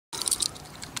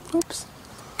Oops.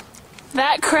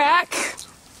 That crack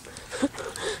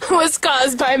was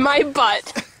caused by my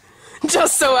butt.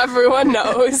 Just so everyone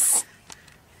knows.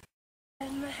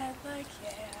 And my head like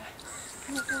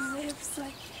yeah. With the lips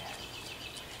like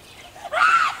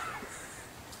yeah.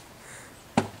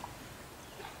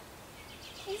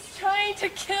 He's trying to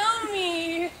kill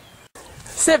me.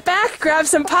 Sit back, grab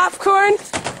some popcorn.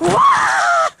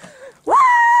 Wah! Woo!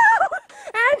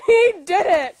 And he did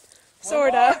it!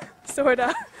 Sorta.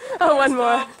 Sorta. Oh, one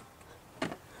more.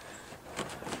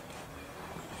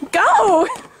 Go!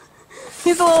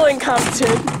 He's a little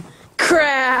incompetent.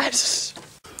 Crash!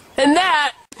 And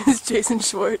that is Jason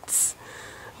Schwartz.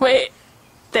 Wait.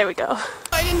 There we go.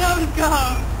 I didn't know to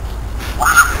go.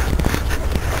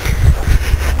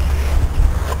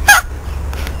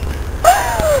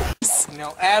 You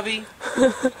know, Abby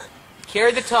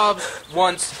carried the tubs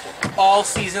once all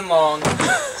season long,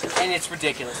 and it's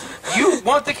ridiculous. You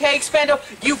want the K-Expando?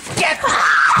 You get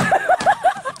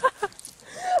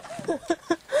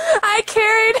I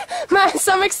carried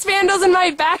some expandos in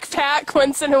my backpack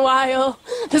once in a while.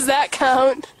 Does that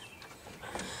count?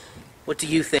 What do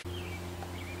you think?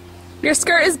 Your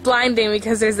skirt is blinding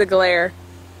because there's a glare.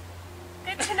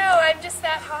 Good to know I'm just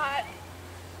that hot.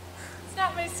 It's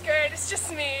not my skirt, it's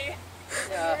just me.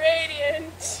 Yeah.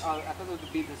 Radiant. I thought it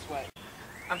would be this way.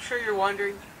 I'm sure you're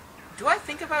wondering, do I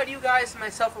think about you guys in my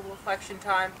self-reflection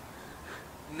time?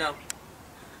 No.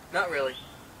 Not really.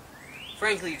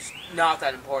 Frankly, it's not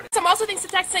that important. Some also thinks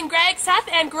of texting Greg, Seth,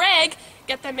 and Greg.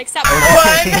 Get them mixed up. 1,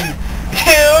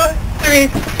 2, 3.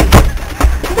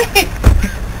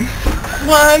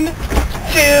 1, 2,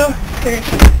 3.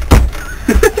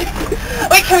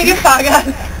 Wait, can we do Saga?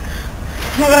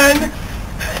 1.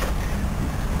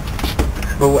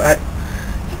 But what?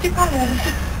 Do Saga.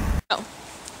 Oh.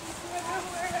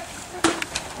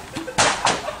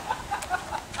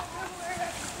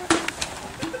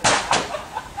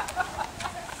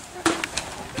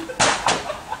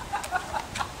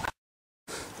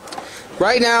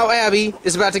 Right now, Abby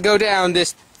is about to go down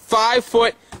this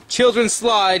 5-foot children's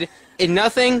slide in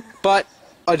nothing but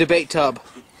a debate tub.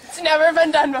 It's never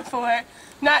been done before.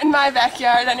 Not in my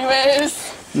backyard,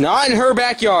 anyways. Not in her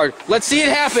backyard. Let's see it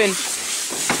happen.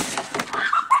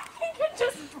 I think it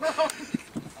just broke.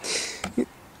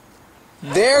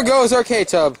 There goes our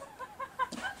K-tub.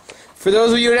 For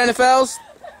those of you at NFLs,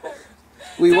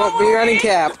 we won't be running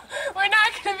cap. We're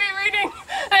not going to be reading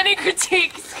any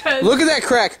critiques. Cause Look at that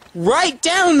crack. Right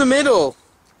down the middle.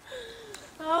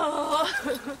 oh.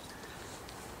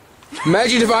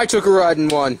 Imagine if I took a ride in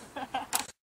one.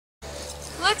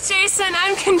 Look, Jason,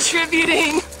 I'm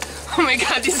contributing. Oh my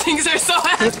god, these things are so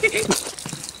heavy.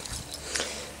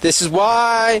 This is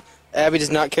why Abby does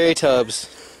not carry tubs.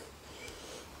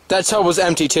 That tub was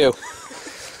empty too.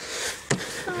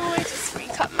 Oh, I just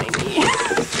recut my knee.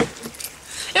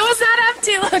 It was not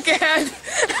empty, look, it had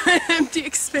an empty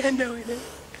expando in it.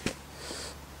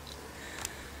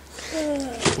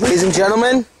 Ladies and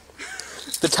gentlemen,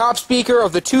 the top speaker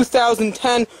of the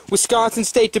 2010 Wisconsin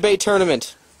State Debate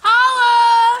Tournament.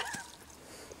 Holla!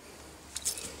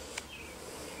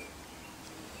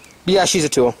 Yeah, she's a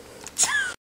tool.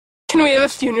 Can we have a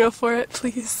funeral for it,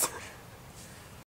 please?